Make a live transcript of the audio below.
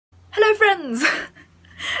Hello friends!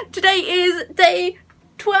 Today is day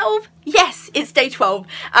 12. Yes, it's day 12.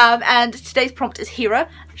 And today's prompt is Hera.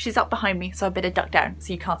 She's up behind me, so I better duck down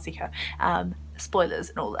so you can't see her. Spoilers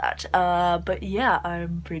and all that. But yeah,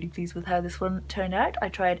 I'm pretty pleased with how this one turned out. I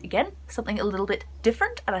tried again, something a little bit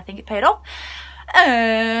different, and I think it paid off.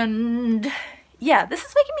 And yeah, this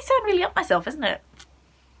is making me sound really up myself, isn't it?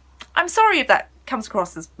 I'm sorry if that comes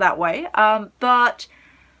across as that way, but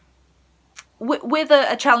with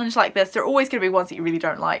a challenge like this, there are always going to be ones that you really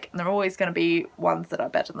don't like, and there are always going to be ones that are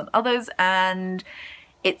better than others, and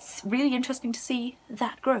it's really interesting to see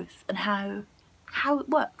that growth and how it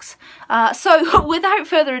works. So without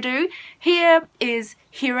further ado, here is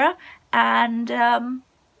Hera, and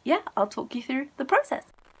yeah, I'll talk you through the process.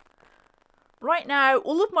 Right now,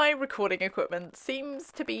 all of my recording equipment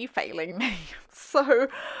seems to be failing me, so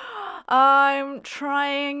I'm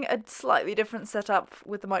trying a slightly different setup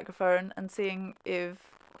with the microphone and seeing if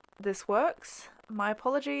this works. My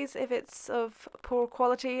apologies if it's of poor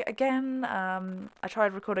quality again. I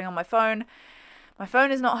tried recording on my phone. My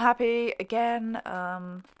phone is not happy again.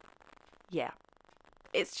 Yeah,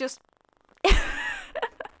 it's just...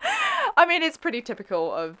 I mean, it's pretty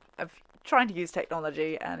typical of trying to use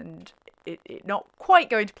technology and it not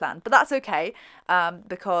quite going to plan, but that's okay,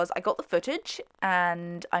 because I got the footage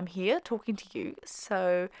and I'm here talking to you.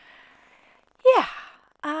 So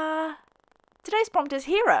yeah, today's prompt is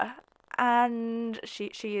Hera, and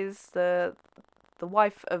she is the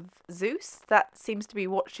wife of Zeus. That seems to be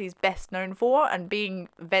what she's best known for, and being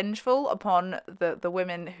vengeful upon the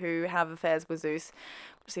women who have affairs with Zeus,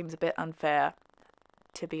 which seems a bit unfair,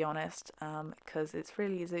 to be honest, because it's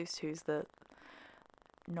really Zeus who's the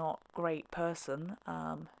not great person,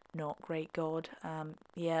 not great god,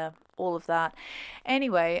 yeah, all of that.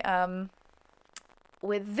 Anyway,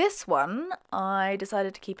 with this one, I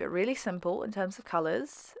decided to keep it really simple in terms of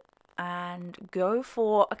colours and go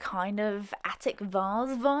for a kind of attic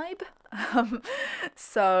vase vibe.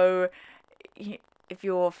 So, if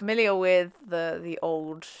you're familiar with the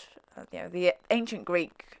old, the ancient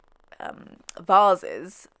Greek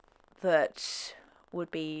vases that would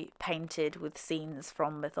be painted with scenes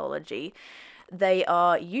from mythology, they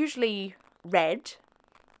are usually red.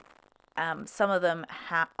 Some of them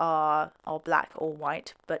are black or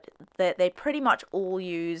white, but they pretty much all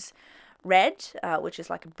use red, which is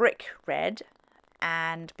like a brick red,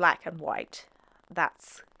 and black and white.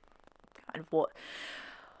 That's kind of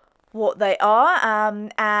what they are,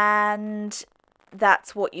 and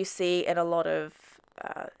that's what you see in a lot of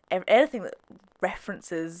anything that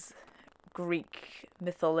references Greek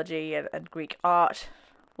mythology and Greek art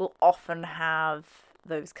will often have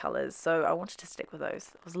those colours, so I wanted to stick with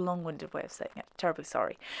those. It was a long-winded way of saying it, terribly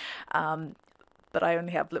sorry, but I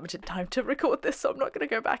only have limited time to record this, so I'm not going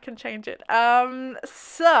to go back and change it.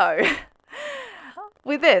 So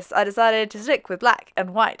with this, I decided to stick with black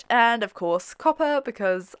and white, and of course copper,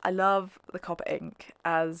 because I love the copper ink.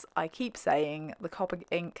 As I keep saying, the copper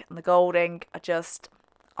ink and the gold ink are just...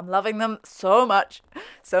 I'm loving them so much,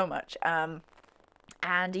 so much.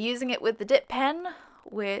 And using it with the dip pen,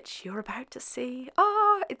 which you're about to see.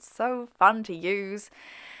 Oh, it's so fun to use.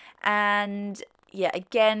 And yeah,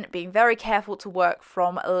 again, being very careful to work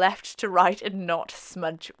from left to right and not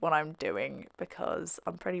smudge what I'm doing, because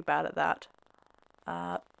I'm pretty bad at that.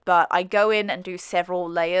 But I go in and do several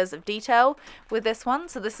layers of detail with this one.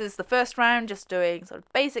 So this is the first round, just doing sort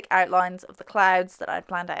of basic outlines of the clouds that I'd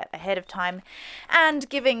planned out ahead of time, and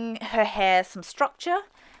giving her hair some structure.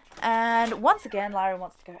 And once again, Larry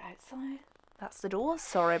wants to go outside. That's the door.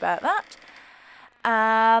 Sorry about that.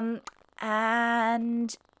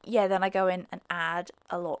 And yeah, then I go in and add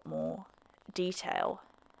a lot more detail.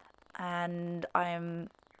 And I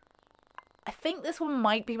think this one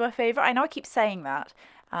might be my favourite. I know I keep saying that.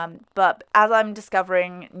 But as I'm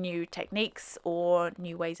discovering new techniques or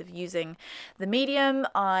new ways of using the medium,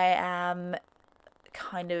 I am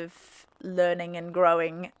kind of learning and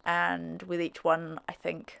growing, and with each one, I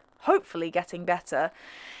think, hopefully getting better.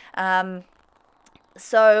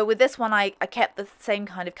 So with this one, I kept the same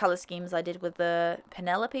kind of colour schemes I did with the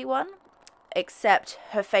Penelope one, except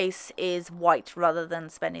her face is white rather than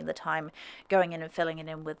spending the time going in and filling it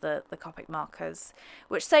in with the Copic markers,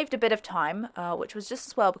 which saved a bit of time, which was just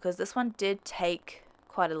as well, because this one did take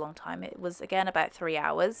quite a long time. It was, again, about 3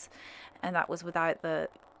 hours, and that was without the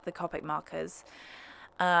Copic markers.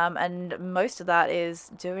 And most of that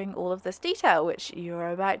is doing all of this detail, which you're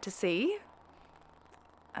about to see.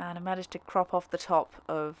 And I managed to crop off the top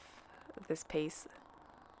of this piece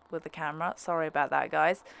with the camera. Sorry about that,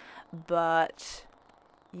 guys, but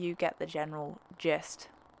you get the general gist.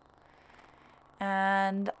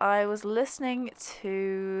 and I was listening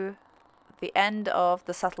to the end of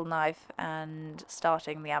The Subtle Knife and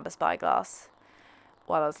starting The Amber Spyglass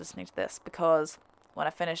while I was listening to this, because when I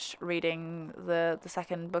finished reading the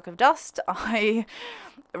second book of Dust, I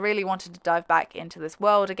really wanted to dive back into this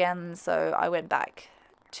world again, so I went back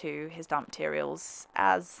to his dark materials,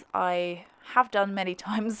 as I have done many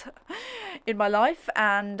times in my life,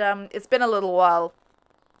 and it's been a little while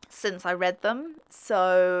since I read them,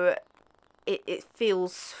 so it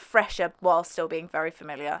feels fresher while still being very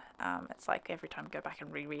familiar. It's like every time I go back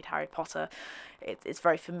and reread Harry Potter, it's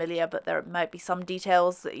very familiar, but there might be some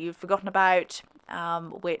details that you've forgotten about,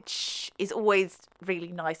 which is always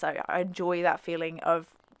really nice. I enjoy that feeling of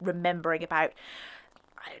remembering about,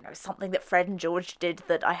 I don't know, something that Fred and George did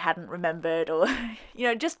that I hadn't remembered, or you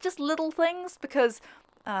know, just little things, because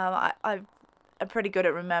I'm pretty good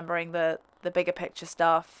at remembering the bigger picture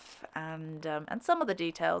stuff and some of the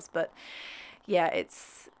details, but yeah,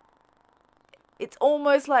 it's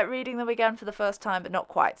almost like reading them again for the first time, but not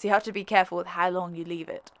quite. So you have to be careful with how long you leave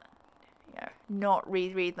it. You know, not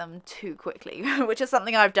reread them too quickly, which is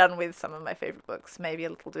something I've done with some of my favourite books, maybe a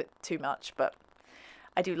little bit too much, but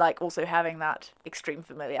I do like also having that extreme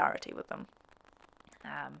familiarity with them.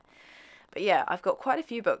 But yeah, I've got quite a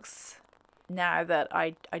few books now that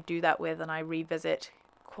I do that with, and I revisit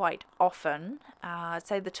quite often. I'd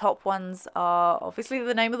say the top ones are obviously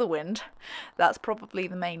The Name of the Wind. That's probably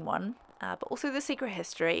the main one. But also The Secret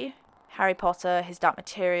History, Harry Potter, His Dark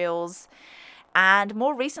Materials, and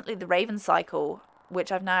more recently The Raven Cycle, which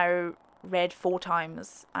I've now read 4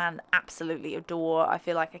 times and absolutely adore. I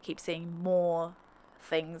feel like I keep seeing more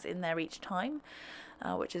things in there each time,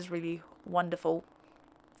 which is really wonderful.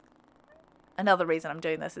 Another reason I'm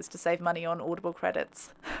doing this is to save money on Audible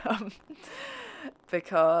credits.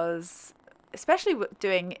 Because especially with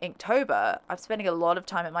doing Inktober, I'm spending a lot of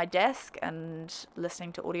time at my desk and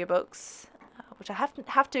listening to audiobooks, which I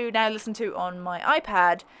have to now listen to on my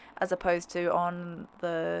iPad as opposed to on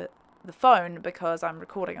the phone, because I'm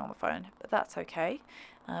recording on the phone, but that's okay.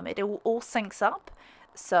 It all syncs up,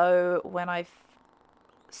 so when I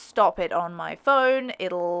stop it on my phone,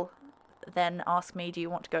 it'll then ask me, do you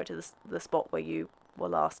want to go to the spot where you were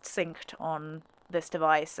last synced on this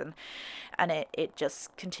device, and it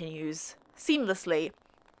just continues seamlessly.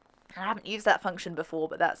 I haven't used that function before,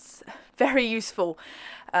 but that's very useful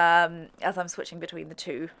as I'm switching between the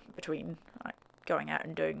two, between like, going out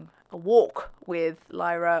and doing a walk with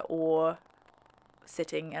Lyra or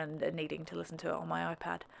sitting and needing to listen to it on my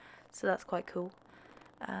iPad. So that's quite cool.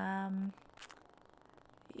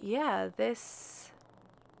 Yeah, this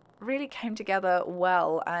really came together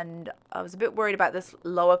well, and I was a bit worried about this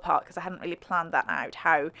lower part because I hadn't really planned that out,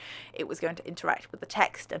 how it was going to interact with the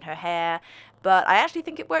text and her hair, but I actually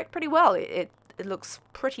think it worked pretty well. It looks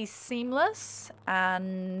pretty seamless,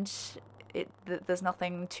 and there's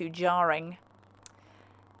nothing too jarring,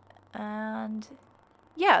 and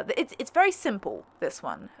yeah, it's very simple, this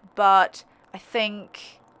one, but I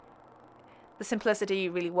think the simplicity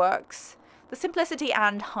really works. The simplicity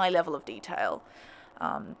and high level of detail.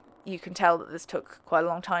 You can tell that this took quite a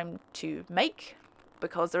long time to make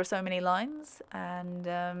because there are so many lines,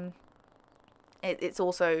 and it's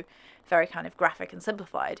also very kind of graphic and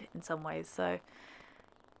simplified in some ways. So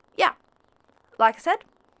yeah, like I said,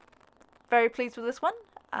 very pleased with this one.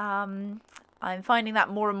 I'm finding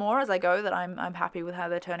that more and more as I go, that I'm happy with how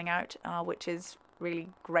they're turning out, which is really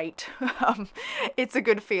great. It's a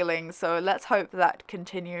good feeling, so let's hope that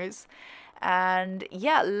continues. And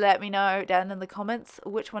yeah, let me know down in the comments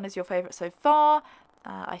which one is your favourite so far.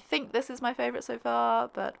 I think this is my favourite so far,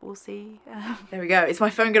 but we'll see. There we go. Is my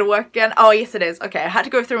phone going to work again? Oh, yes it is. Okay, I had to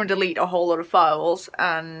go through and delete a whole lot of files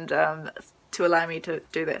and to allow me to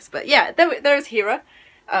do this. But yeah, there's Hera,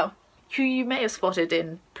 who you may have spotted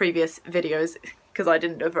in previous videos because I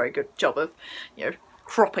didn't do a very good job of, you know,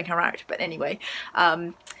 cropping her out. But anyway,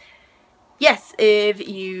 yes, if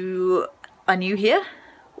you are new here,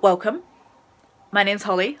 welcome. My name's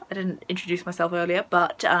Holly. I didn't introduce myself earlier,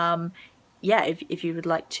 but yeah, if you would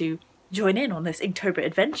like to join in on this Inktober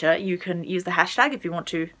adventure, you can use the hashtag if you want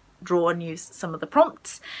to draw and use some of the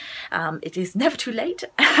prompts. It is never too late.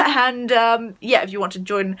 And yeah, if you want to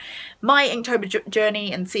join my Inktober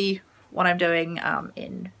journey and see what I'm doing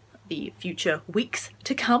in the future weeks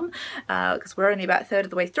to come, because we're only about a third of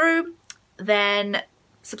the way through, then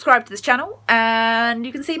subscribe to this channel and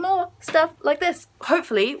you can see more stuff like this.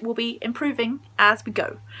 Hopefully we'll be improving as we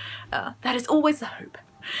go. That is always the hope.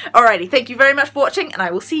 Alrighty, thank you very much for watching, and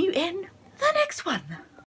I will see you in the next one.